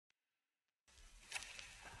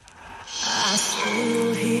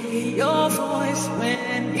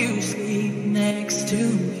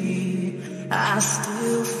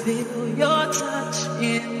still feel your touch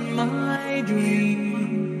in my dream.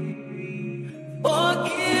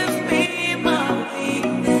 Forgive me my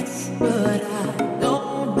weakness, but I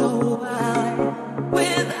don't know why.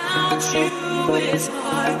 Without you it's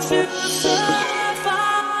hard to survive.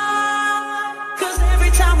 'Cause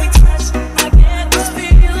every time we touch, I get this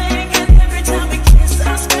feeling, and every time we kiss,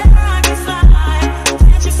 I swear I can fly.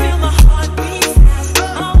 Can't you feel my heart beat fast?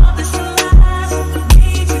 I want this to last.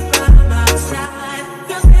 Need you by my side.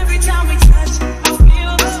 'Cause every time we touch, I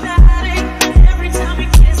feel the static, and every time we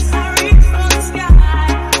kiss, I reach for the sky.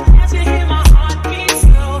 Can't you hear my heart beat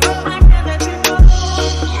slow? I can't let you go.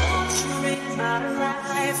 You is out of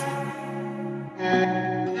life.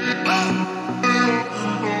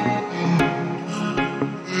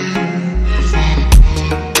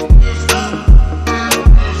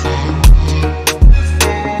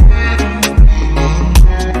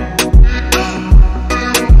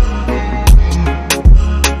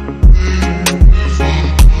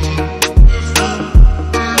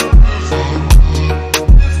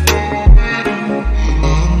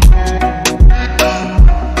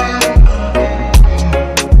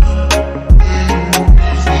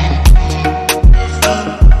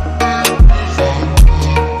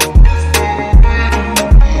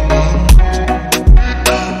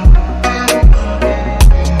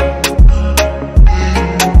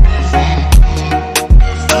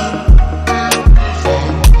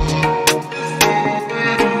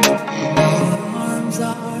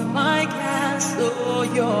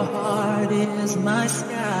 Your heart is my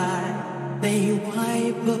sky. They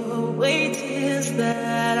wipe away tears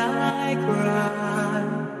that I cry.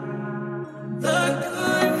 The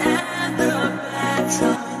good and the bad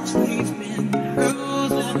times leave